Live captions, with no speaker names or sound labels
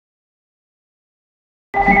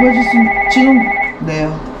높아졌으면 지금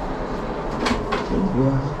네요.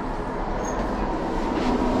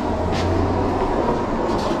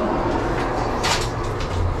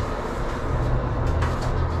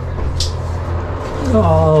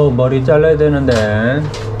 머리 잘라야 되는데.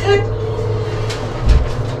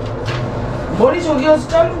 머리 저기 가서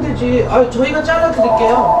자르면 되지. 아, 저희가 잘라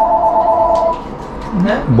드릴게요.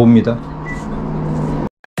 네? 뭡니다.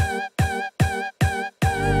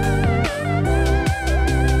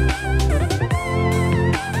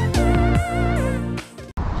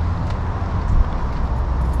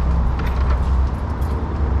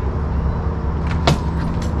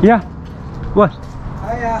 Yeah. What?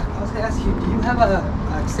 I was gonna ask you, do you have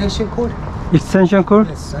a extension cord? Extension cord?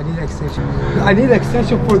 Yes, I need an extension. I need an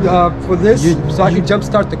extension for this, so I can jump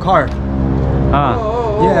start the car. Ah,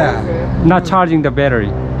 Yeah. Okay. not charging the battery.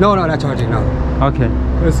 No, not charging. No. Okay.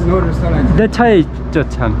 Because in order to start, 내 차에 있죠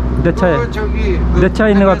참. 내 차에. 저기 내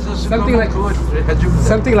차에 있는 거. something like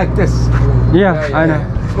something like this. Yeah, I know.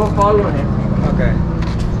 Go follow him. Okay.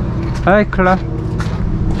 Hi, Clara.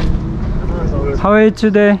 How are you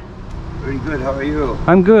today? Very good. How are you?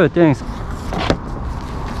 I'm good, thanks.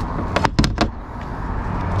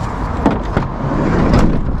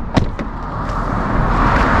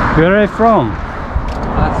 Where are you from?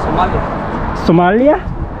 Somalia. Somalia?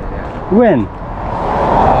 When?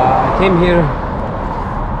 I came here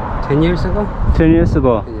 10 years ago. 10 years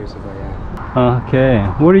ago. 10 years ago, yeah. Okay.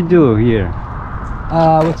 What do you do here?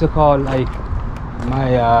 What's it called? Like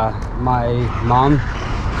my mom.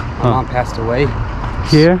 My mom passed away.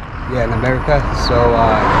 Here? Yeah, in America. So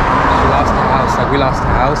she lost the house. Like we lost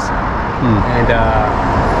the house, and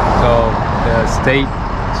so the state,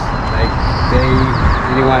 like they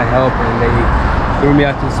didn't want to help, and they threw me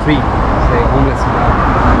out to the street. Say homeless now.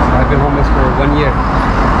 So I've been homeless for 1 year.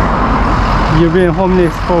 You've been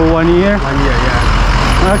homeless for 1 year? 1 year,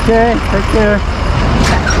 yeah. Okay, take care.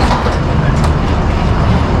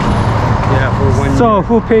 Yeah, for 1 year. So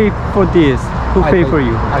who paid for this? Who paid for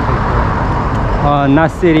you? I paid for it. Not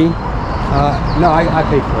city? No, I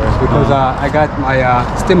paid for it because I got my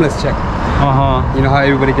stimulus check. You know how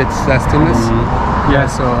everybody gets stimulus? Yeah.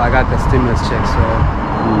 So I got the stimulus check. So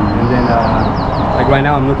and then like right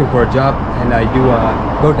now I'm looking for a job and I do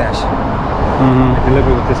DoorDash. I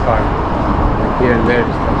deliver with this car, like here and there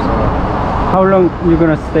and stuff. So How long you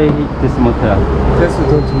gonna stay this motel? this is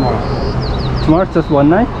until tomorrow. Tomorrow just one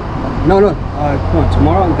night? No,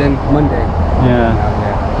 tomorrow and then Monday. Yeah.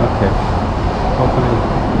 Yeah. Okay. Hopefully,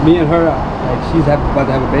 me and her, like she's about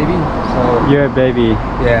to have a baby. So You're a baby.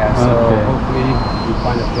 yeah. So Okay. hopefully we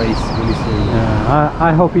find a place really soon. Yeah.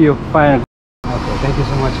 I hope you find. Okay. Thank you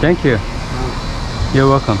so much. Thank you. You're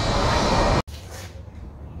welcome.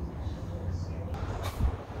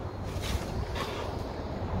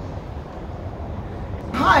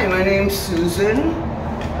 Hi, my name's Susan,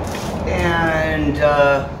 and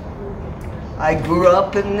I grew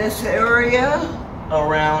up in this area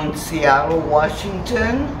around Seattle,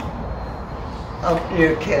 Washington, up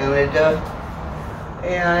near Canada,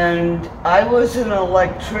 and I was an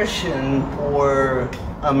electrician for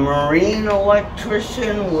a marine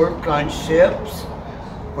electrician, worked on ships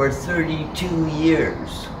for 32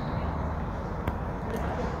 years.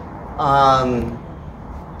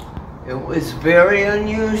 It was very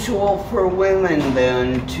unusual for women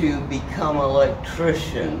then to become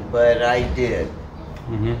electrician, but I did.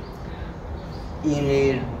 You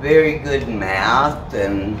need very good math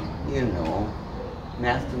and, you know,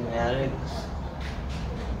 mathematics.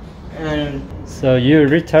 And So you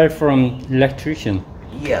retired from electrician.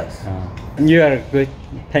 yes, You are a good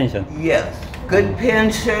pension. yes, good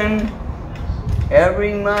pension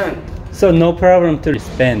every month. So no problem to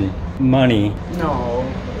spend money. No,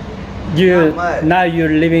 You Not much. now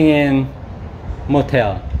you're living in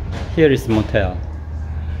motel. Here is motel.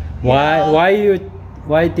 Yeah.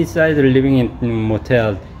 Why decide living in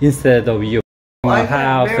motel instead of you I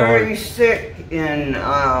house got very or sick in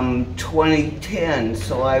 2010,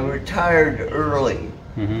 so I retired early.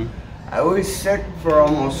 I was sick for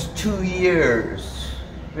almost 2 years,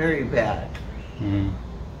 very bad.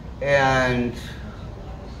 And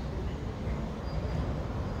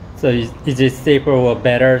so is it safer or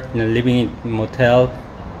better living in motel?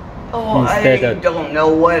 oh, Instead I of- don't know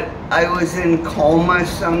what, I was in coma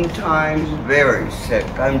sometimes, very sick.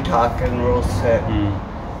 I'm talking real sick.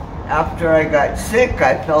 After I got sick,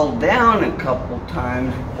 I fell down a couple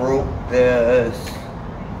times, broke this,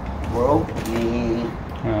 broke me.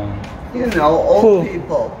 You know, old Who-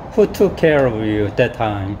 people. Who took care of you at that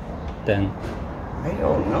time? Then I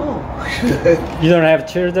don't know. you don't have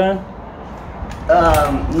children?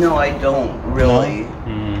 No, I don't really.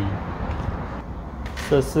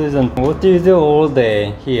 So Susan, what do you do all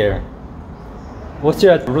day here? What's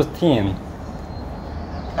your routine?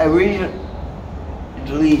 I read at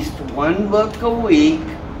least one book a week.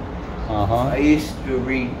 I used to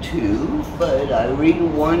read 2, but I read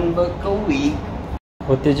one book a week.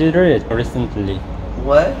 What did you read recently?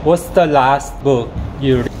 What? What's the last book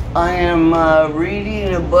you read? I am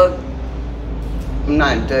reading a book, I'm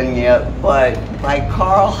not done yet, but by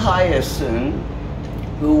Carl Hyacin,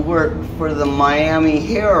 who worked for the Miami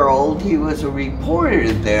Herald. He was a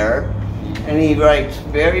reporter there, and he writes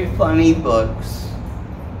very funny books.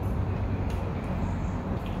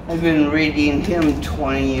 I've been reading him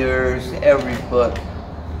 20 years, every book.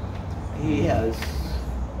 He has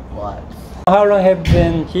lots. How long have you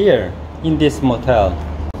been here in this motel?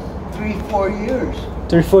 3-4 years.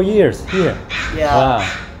 3-4 years here? Yeah. Wow.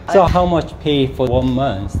 So how much pay for 1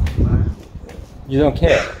 month? You don't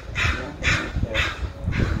care?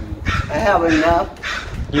 I have enough.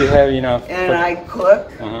 You have enough? And I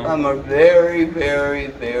cook. I'm a very, very,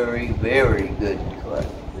 very, very good cook.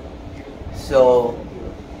 So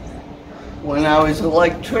when I was an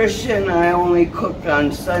electrician, I only cooked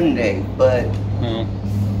on Sunday, but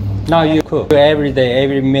now you cook every day,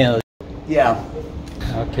 every meal? Yeah.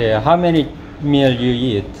 Okay, how many meals you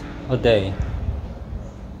eat a day?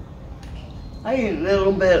 I eat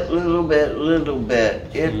little bit, little bit, little bit.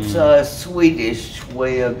 It's a Swedish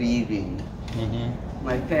way of eating.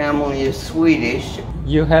 My family is Swedish.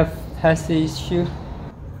 You have health issue?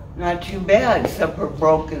 Not too bad, except for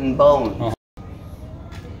broken bones.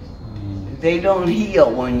 They don't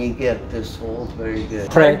heal when you get this old very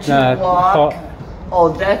good. Walk. Oh,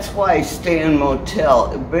 that's why I stay in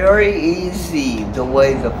motel. Very easy, the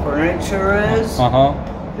way the furniture is,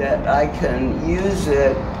 that I can use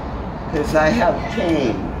it because I have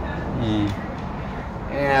cane.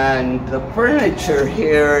 And the furniture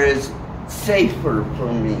here is safer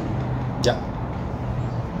for me. Yeah.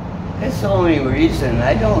 That's the only reason.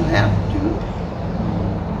 I don't have to.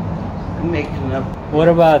 I make enough. What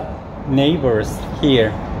about neighbors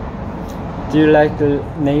here? Do you like the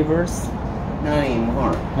neighbors? Not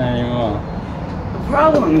anymore. Not anymore. The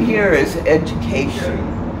problem here is education.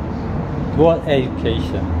 What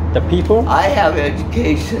education? The people? I have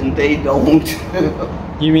education, they don't.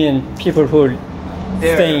 You mean people who are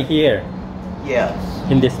staying here? Yes.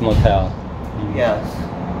 In this motel? Yes.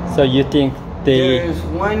 So you think they... There's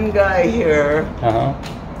one guy here,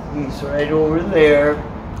 he's right over there.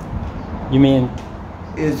 You mean?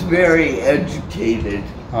 Is very educated.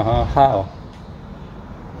 How?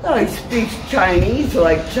 Well, he speaks Chinese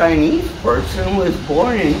like Chinese person, was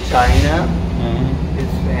born in China,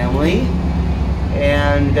 his family.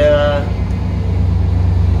 And I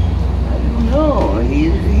don't know, he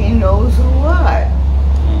knows a lot.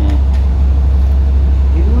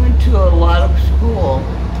 He went to a lot of school.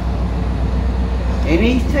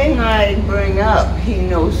 Anything I bring up, he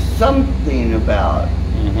knows something about.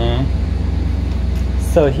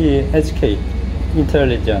 So he educated,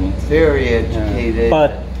 intelligent. Very educated.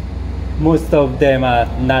 But most of them are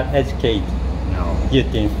not educated. No. You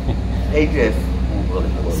think? They just...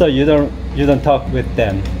 So you don't talk with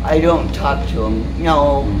them? I don't talk to them.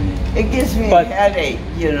 No. It gives me a headache,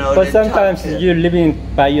 you know. But sometimes you're living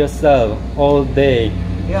by yourself all day.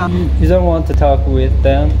 Yeah. You don't want to talk with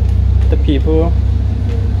them, the people?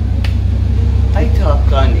 I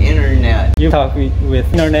talk on internet. You talk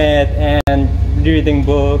with internet and reading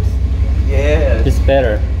books? Yes. It's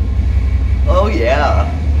better. Oh yeah.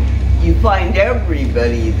 You find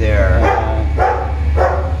everybody there.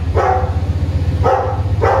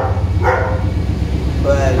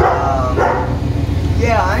 But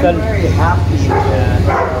yeah, I'm very happy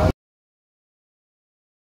there.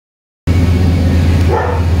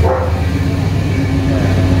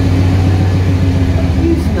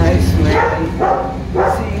 He's nice, man.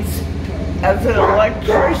 See, as an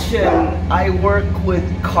electrician, I work with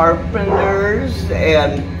carpenters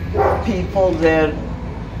and people that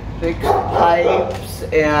fix pipes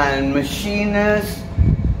and machinists,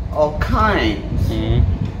 all kinds.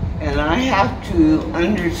 And I have to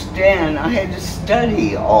understand, I had to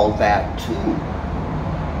study all that too.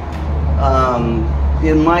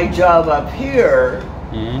 In my job up here,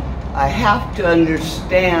 I have to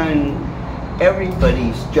understand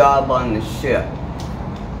everybody's job on the ship.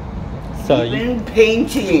 So even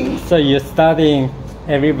painting. So you're studying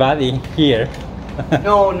everybody here?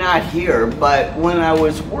 No, not here, but when I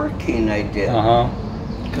was working I did.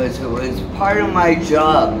 Because it was part of my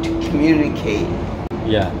job to communicate.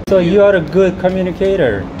 Yeah. So you are a good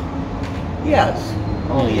communicator? Yes.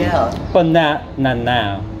 Oh yeah. But not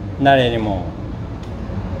now. Not anymore.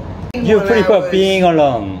 You prefer being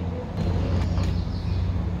alone?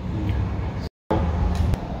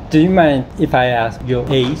 Do you mind if I ask your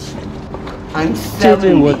age? I'm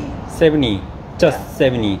 70. 70. Just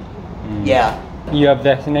 70. Yeah. You are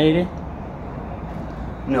vaccinated?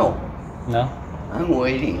 No. No? I'm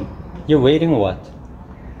waiting. You're waiting what?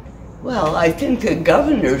 Well, I think the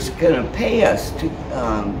governor's going to pay us to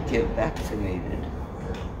get vaccinated.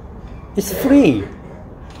 It's free.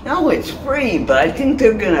 No, it's free, but I think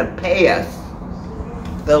they're going to pay us.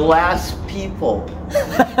 The last people.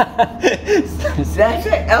 That's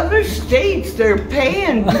it. Other states, they're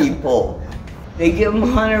paying people. They give them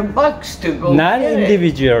 $100 to go Not get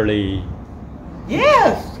individually. it.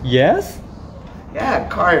 Yes. Yes? Yeah,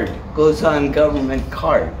 card. Goes on government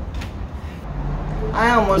card.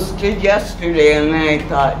 I almost did yesterday, and then I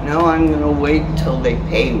thought, no, I'm going to wait until they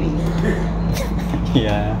pay me.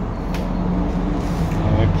 Yeah.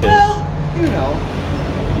 Okay. Well, you know.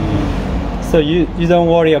 So you don't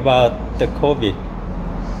worry about the COVID?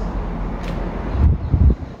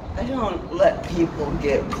 I don't let people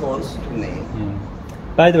get close to me.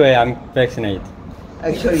 By the way, I'm vaccinated.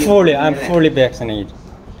 I show you Fully, in a I'm minute. fully vaccinated.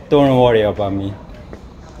 Don't worry about me.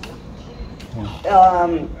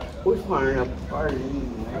 We're far enough apart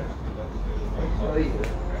anyway. I'll show you.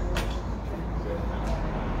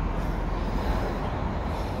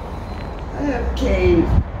 I have cane.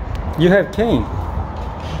 You have cane?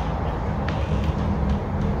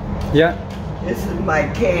 Yeah. This is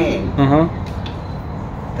my cane.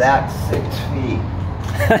 That's 6 feet.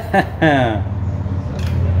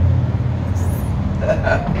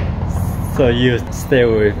 So you stay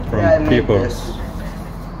away Yeah, I from made people. this.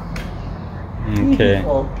 Okay.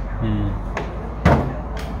 Beautiful.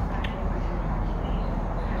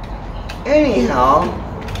 Anyhow,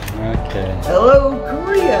 Okay. hello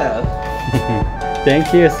Korea.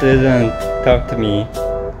 Thank you, Susan. Talk to me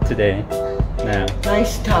today. Now.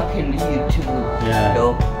 Nice talking to you too. Yeah.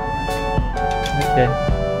 Bill. Okay.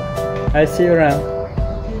 I'll see you around.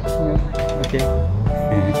 Okay.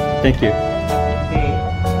 Thank you. Hey.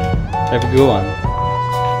 Have a good one.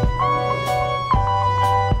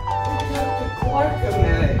 Talk to Clark a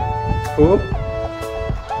minute. Who? Over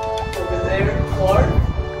there, Clark.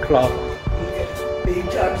 Clark. He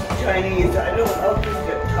talks Chinese. I don't know if he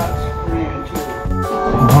talks Korean too.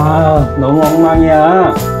 와, 너무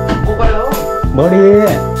엉망이야. 뭐가요? 머리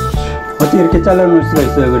어떻게 이렇게 잘라놓을 수가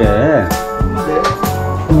있어요, 그래? 근데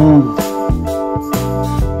음.